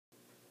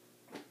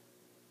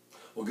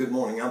Well, good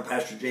morning. I'm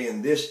Pastor Jay,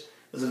 and this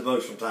is a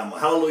devotional time. Well,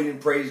 hallelujah and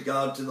praise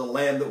God to the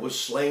Lamb that was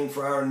slain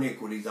for our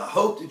iniquities. I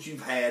hope that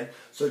you've had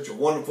such a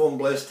wonderful and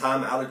blessed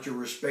time out at your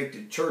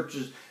respected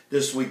churches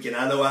this weekend.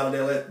 I know out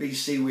at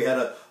LFBC we had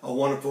a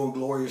wonderful and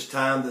glorious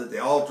time that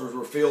the altars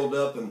were filled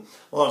up, and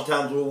a lot of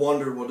times we'll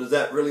wonder, well, does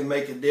that really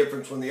make a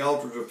difference when the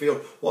altars are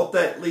filled? What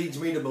that leads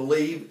me to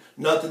believe,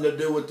 nothing to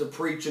do with the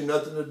preaching,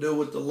 nothing to do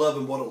with the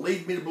loving. What it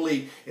leads me to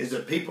believe is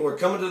that people are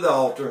coming to the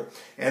altar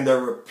and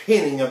they're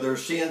repenting of their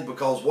sins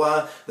because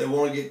why? They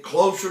want to get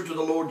closer to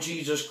the Lord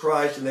Jesus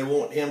Christ, and they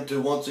want Him to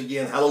once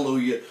again,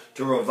 hallelujah,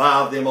 to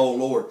revive them, oh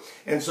Lord.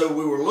 And so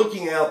we were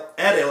looking out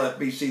at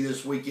LFBC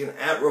this weekend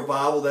at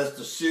Revival. That's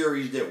the series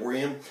that we're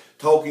in,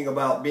 talking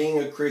about being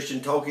a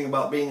Christian, talking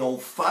about being on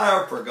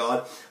fire for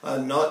God,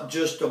 not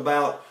just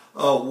about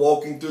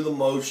walking through the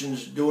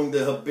motions, doing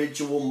the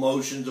habitual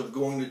motions of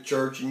going to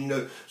church. And you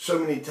know, so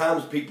many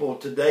times people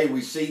today,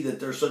 we see that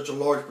there's such a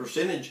large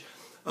percentage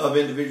of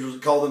individuals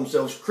that call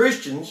themselves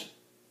Christians,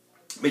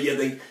 but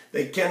yet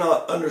they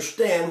cannot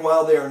understand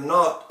why they are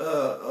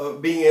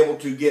not being able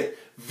to get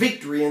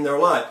victory in their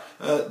life.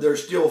 They're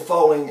still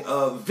falling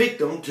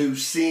victim to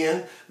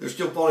sin. They're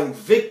still falling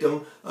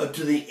victim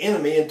to the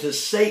enemy and to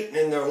Satan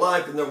in their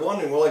life. And they're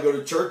wondering, well, I go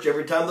to church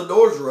every time the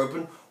doors are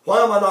open. Why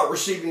am I not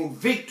receiving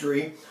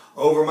victory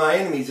over my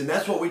enemies? And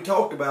that's what we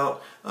talked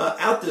about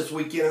out this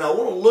weekend. And I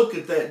want to look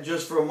at that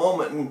just for a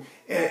moment.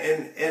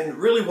 And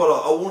really what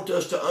I want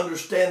us to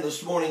understand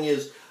this morning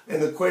is,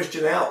 and the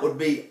question out would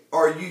be,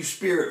 are you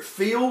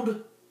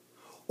spirit-filled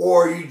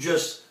or are you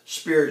just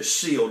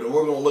spirit-sealed? And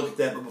we're going to look at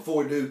that. But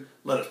before we do,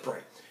 let us pray.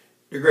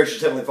 Dear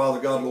gracious Heavenly Father,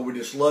 God, Lord, we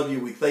just love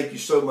you. We thank you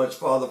so much,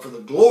 Father, for the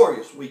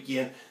glorious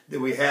weekend that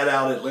we had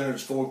out at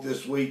Leonard's Fork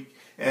this week.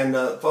 And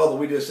Father,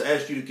 we just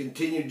ask you to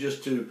continue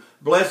just to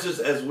bless us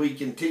as we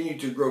continue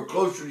to grow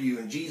closer to you.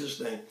 In Jesus'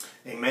 name,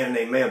 amen and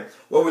amen.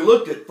 Well, we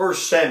looked at 1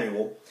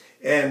 Samuel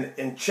and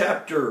in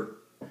chapter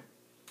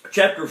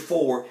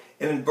 4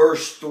 and in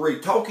verse 3,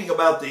 talking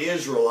about the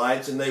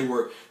Israelites, and they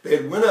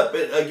had went up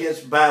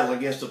against battle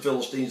against the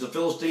Philistines. The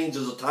Philistines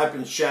is a type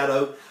and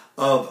shadow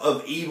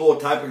of evil, a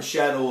type and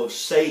shadow of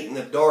Satan,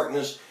 of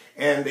darkness,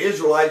 and the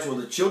Israelites were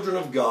the children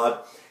of God.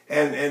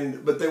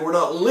 But they were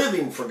not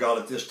living for God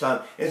at this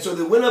time. And so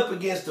they went up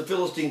against the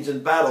Philistines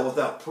in battle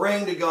without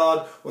praying to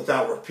God,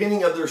 without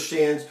repenting of their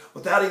sins,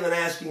 without even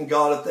asking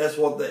God if that's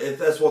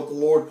what the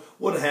Lord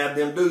would have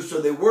them do. So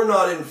they were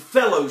not in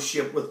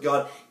fellowship with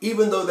God.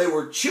 Even though they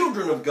were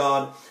children of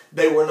God,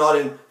 they were not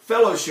in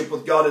fellowship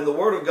with God. And the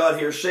Word of God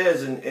here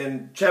says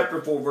in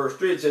chapter 4, verse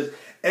 3, it says,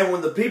 and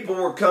when the people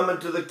were coming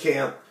to the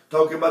camp,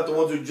 talking about the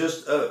ones who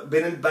just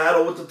been in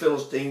battle with the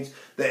Philistines,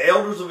 the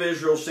elders of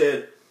Israel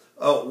said,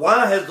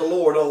 why has the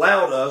Lord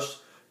allowed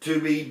us to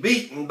be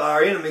beaten by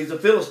our enemies, the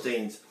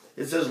Philistines?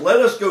 It says,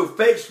 let us go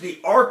fetch the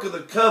ark of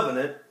the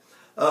covenant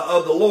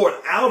of the Lord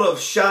out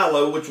of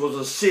Shiloh, which was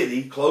a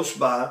city close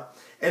by,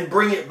 and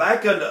bring it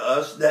back unto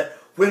us, that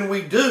when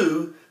we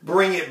do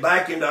bring it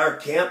back into our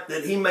camp,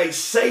 that he may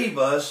save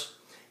us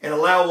and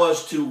allow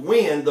us to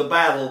win the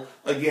battle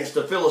against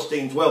the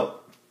Philistines. Well,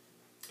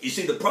 you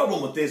see, the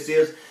problem with this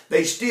is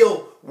they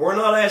still were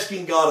not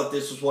asking God if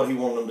this is what he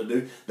wanted them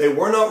to do. They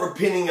were not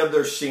repenting of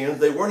their sins.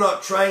 They were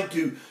not trying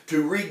to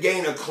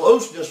regain a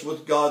closeness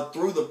with God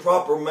through the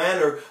proper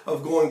manner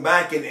of going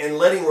back and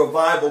letting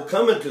revival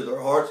come into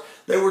their hearts.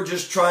 They were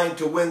just trying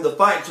to win the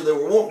fight. So they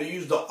were wanting to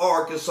use the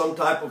ark as some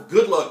type of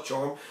good luck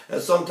charm,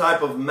 as some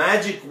type of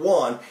magic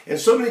wand. And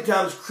so many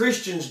times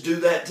Christians do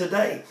that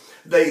today.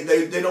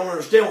 They don't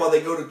understand why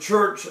they go to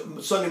church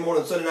Sunday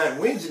morning, Sunday night, and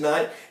Wednesday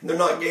night, and they're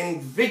not gaining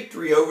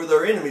victory over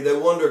their enemy. They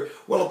wonder,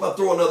 well, if I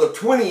throw another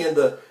 20 in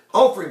the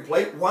offering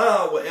plate,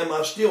 why am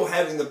I still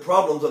having the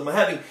problems that I'm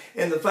having?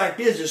 And the fact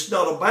is, it's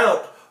not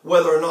about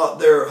whether or not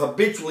they're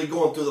habitually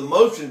going through the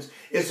motions.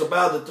 It's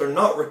about that they're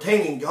not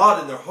retaining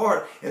God in their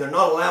heart, and they're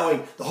not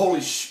allowing the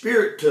Holy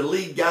Spirit to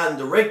lead, guide, and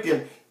direct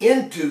them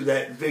into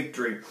that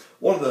victory.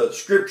 One of the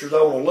scriptures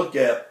I want to look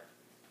at,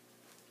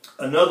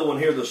 another one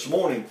here this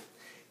morning,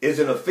 is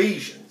in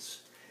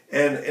Ephesians.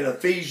 And in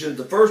Ephesians,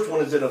 the first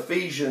one is in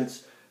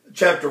Ephesians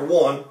chapter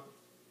 1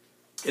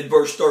 in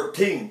verse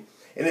 13.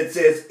 And it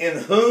says, in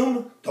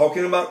whom,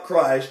 talking about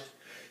Christ,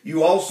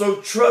 you also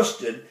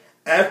trusted,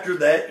 after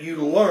that you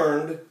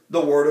learned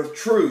the word of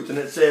truth. And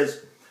it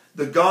says,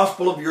 the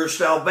gospel of your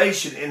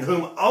salvation, in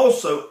whom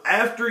also,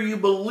 after you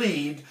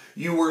believed,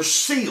 you were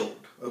sealed.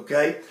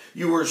 Okay?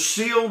 You were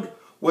sealed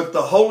with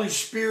the Holy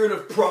Spirit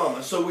of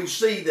promise. So we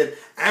see that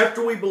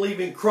after we believe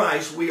in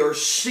Christ, we are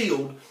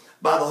sealed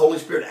by the Holy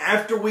Spirit.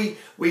 After we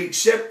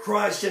accept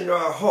Christ into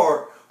our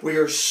heart, we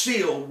are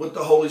sealed with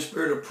the Holy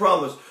Spirit of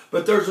promise.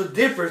 But there's a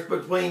difference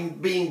between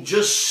being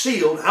just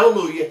sealed,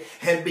 hallelujah,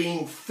 and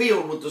being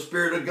filled with the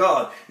Spirit of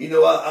God. You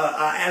know,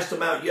 I asked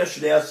them out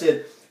yesterday, I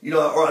said, you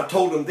know, or I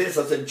told them this,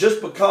 I said,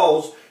 just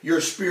because your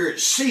spirit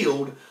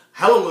sealed,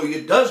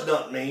 hallelujah, does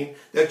not mean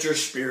that your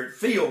spirit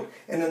filled.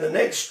 And then the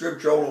next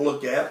scripture I want to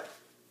look at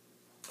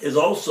is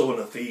also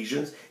in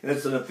Ephesians, and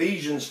it's in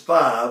Ephesians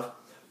 5,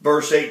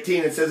 verse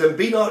 18. It says, and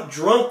be not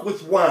drunk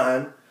with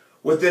wine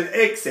within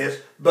excess,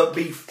 but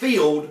be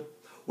filled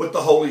with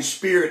the Holy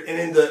Spirit. And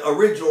in the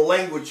original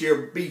language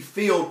here, be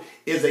filled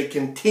is a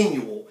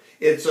continual.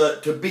 It's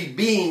to be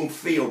being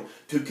filled,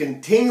 to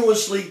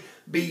continuously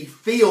be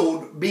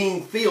filled,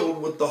 being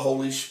filled with the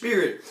Holy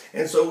Spirit.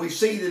 And so we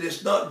see that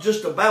it's not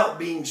just about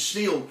being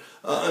sealed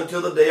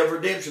until the day of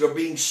redemption, or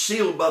being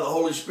sealed by the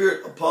Holy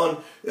Spirit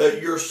upon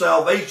your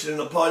salvation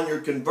and upon your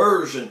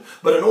conversion.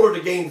 But in order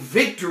to gain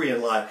victory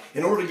in life,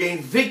 in order to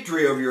gain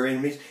victory over your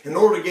enemies, in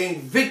order to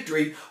gain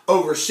victory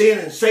over sin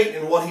and Satan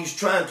and what he's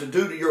trying to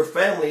do to your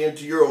family and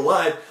to your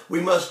life, we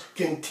must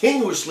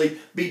continuously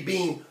be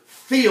being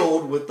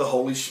filled with the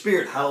Holy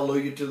Spirit.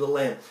 Hallelujah to the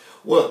Lamb.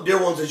 Well,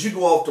 dear ones, as you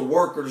go off to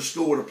work or to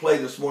school or to play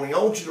this morning, I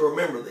want you to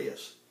remember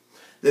this,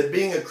 that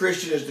being a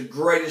Christian is the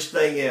greatest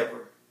thing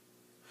ever.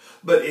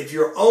 But if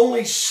you're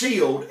only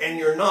sealed and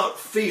you're not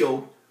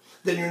filled,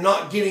 then you're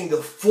not getting the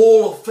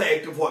full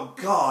effect of what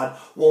God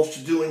wants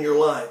to do in your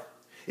life.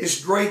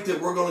 It's great that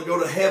we're going to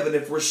go to heaven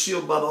if we're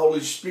sealed by the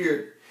Holy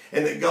Spirit,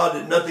 and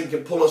that nothing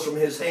can pull us from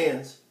His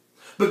hands.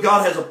 But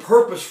God has a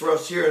purpose for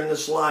us here in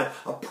this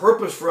life, a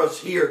purpose for us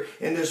here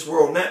in this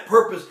world. And that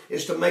purpose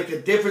is to make a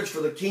difference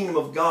for the kingdom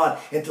of God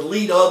and to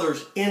lead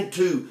others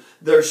into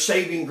their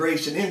saving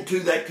grace and into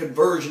that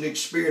conversion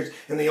experience.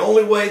 And the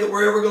only way that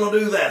we're ever going to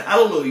do that,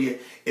 hallelujah,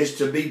 is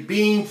to be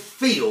being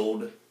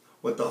filled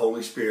with the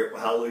Holy Spirit.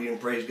 Well, hallelujah,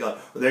 and praise God.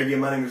 Well, there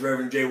again, my name is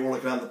Reverend Jay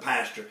Warlick, and I'm the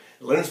pastor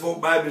at Leonard's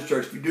Fork Baptist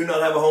Church. If you do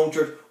not have a home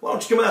church, why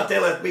don't you come out to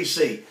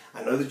LFBC?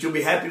 I know that you'll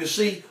be happy to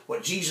see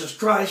what Jesus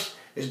Christ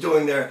is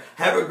doing there.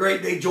 Have a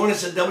great day. Join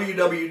us at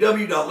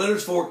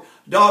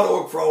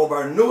www.leonardsfork.org for all of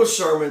our newest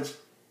sermons,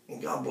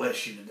 and God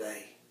bless you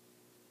today.